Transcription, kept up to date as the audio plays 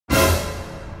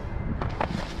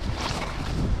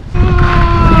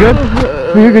good?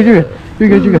 You're good, you're good. You're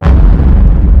good, you're good.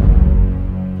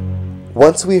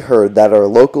 Once we heard that our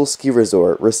local ski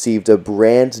resort received a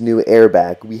brand new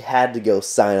airbag, we had to go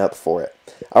sign up for it.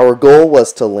 Our goal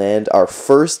was to land our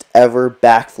first ever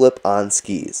backflip on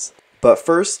skis. But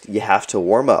first, you have to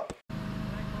warm up.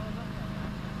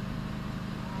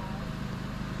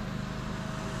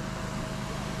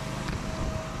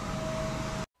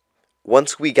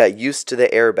 Once we got used to the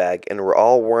airbag and were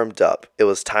all warmed up, it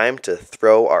was time to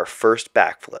throw our first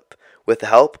backflip, with the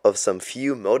help of some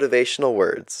few motivational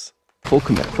words. Full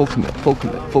commit, full commit, full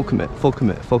commit, full commit, full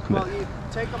commit, full commit. Well, you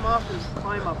take them off and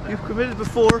climb up. You've committed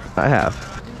before. I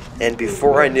have. And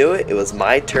before I knew it, it was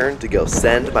my turn to go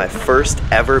send my first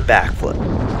ever backflip.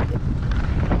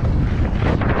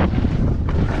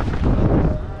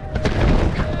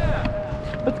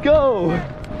 Let's go!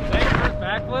 Thanks for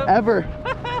backflip? Ever.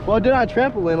 Well, I did on a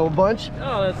trampoline a bunch.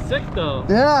 Oh, that's sick though.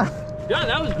 Yeah. Yeah,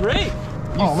 that was great.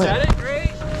 Oh, You said man. it great.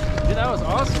 Dude, that was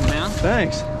awesome, man.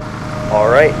 Thanks.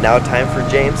 Alright, now time for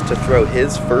James to throw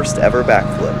his first ever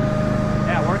backflip.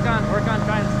 Yeah, work on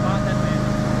trying to spot that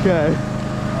man. Okay.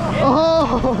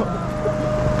 Oh!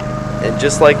 And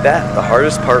just like that, the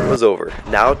hardest part was over.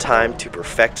 Now time to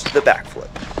perfect the backflip.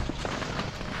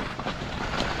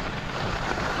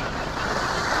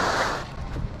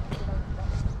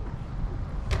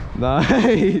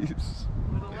 Nice.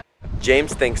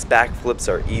 James thinks backflips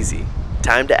are easy.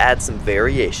 Time to add some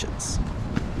variations.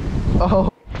 Oh.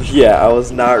 Yeah, I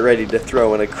was not ready to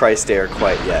throw in a Christ air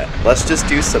quite yet. Let's just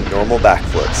do some normal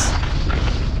backflips.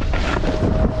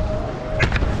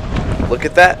 Look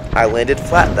at that, I landed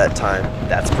flat that time.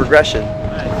 That's progression.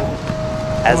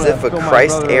 As if a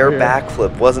Christ air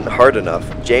backflip wasn't hard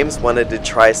enough, James wanted to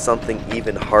try something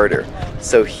even harder.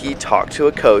 So he talked to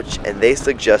a coach and they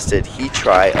suggested he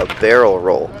try a barrel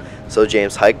roll. So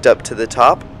James hiked up to the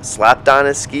top, slapped on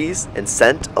his skis, and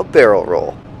sent a barrel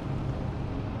roll.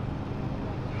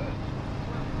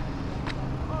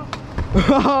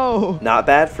 Oh! Not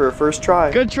bad for a first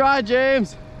try. Good try,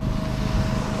 James.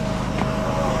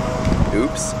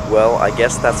 Oops, well, I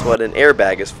guess that's what an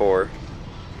airbag is for.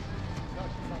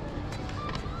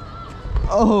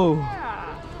 Oh.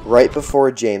 Right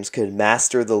before James could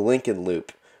master the Lincoln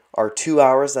Loop, our 2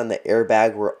 hours on the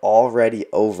airbag were already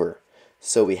over.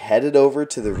 So we headed over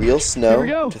to the real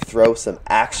snow to throw some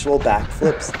actual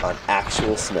backflips on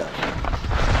actual snow.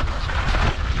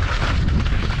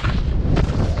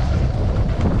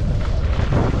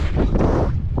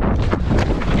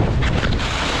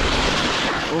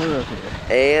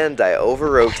 And I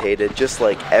over-rotated just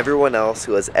like everyone else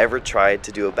who has ever tried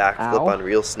to do a backflip on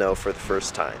real snow for the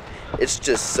first time. It's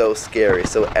just so scary,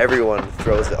 so everyone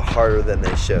throws it harder than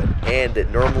they should, and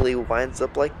it normally winds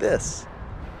up like this.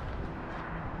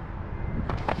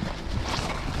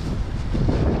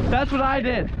 That's what I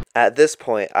did. At this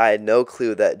point, I had no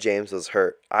clue that James was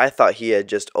hurt. I thought he had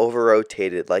just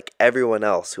over-rotated like everyone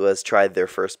else who has tried their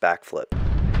first backflip.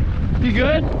 You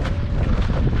good?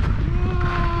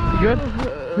 You good?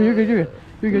 You're good, you're good.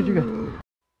 You're good, you're good.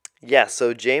 Yeah,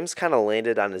 so James kind of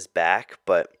landed on his back,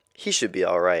 but he should be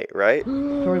alright, right?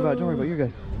 Don't worry about it, you're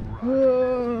good.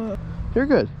 You're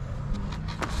good.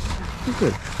 You're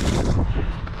good.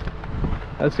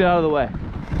 Let's get out of the way.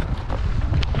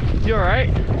 You alright?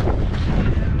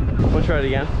 Wanna try it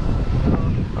again?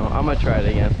 Oh, I'm gonna try it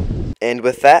again. And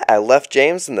with that, I left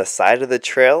James on the side of the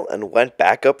trail and went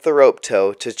back up the rope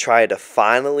tow to try to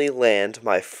finally land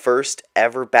my first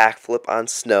ever backflip on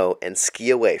snow and ski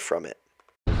away from it.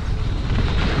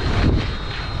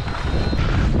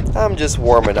 I'm just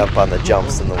warming up on the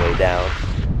jumps on the way down.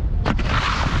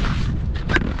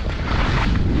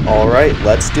 Alright,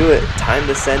 let's do it. Time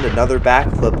to send another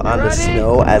backflip on the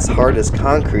snow as hard as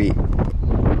concrete.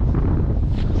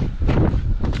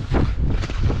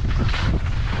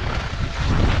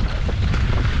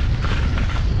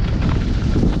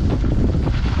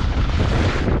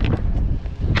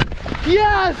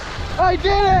 Yes! I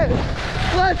did it!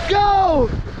 Let's go!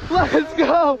 Let's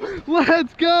go!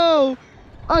 Let's go!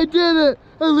 I did it!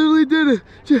 I literally did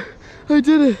it! I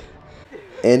did it!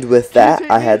 And with that,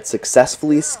 I had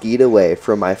successfully skied away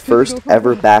from my first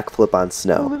ever backflip on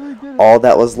snow. All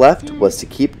that was left was to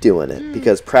keep doing it,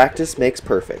 because practice makes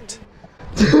perfect.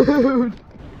 Dude!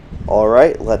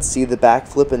 Alright, let's see the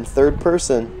backflip in third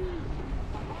person.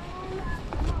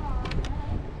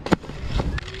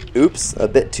 Oops, a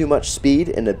bit too much speed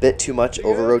and a bit too much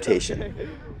over rotation.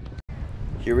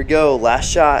 Here we go,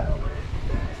 last shot.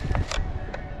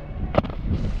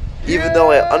 Even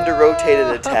though I under-rotated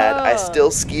a tad, I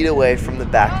still skied away from the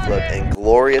backflip in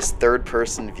glorious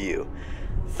third-person view.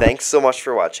 Thanks so much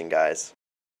for watching, guys.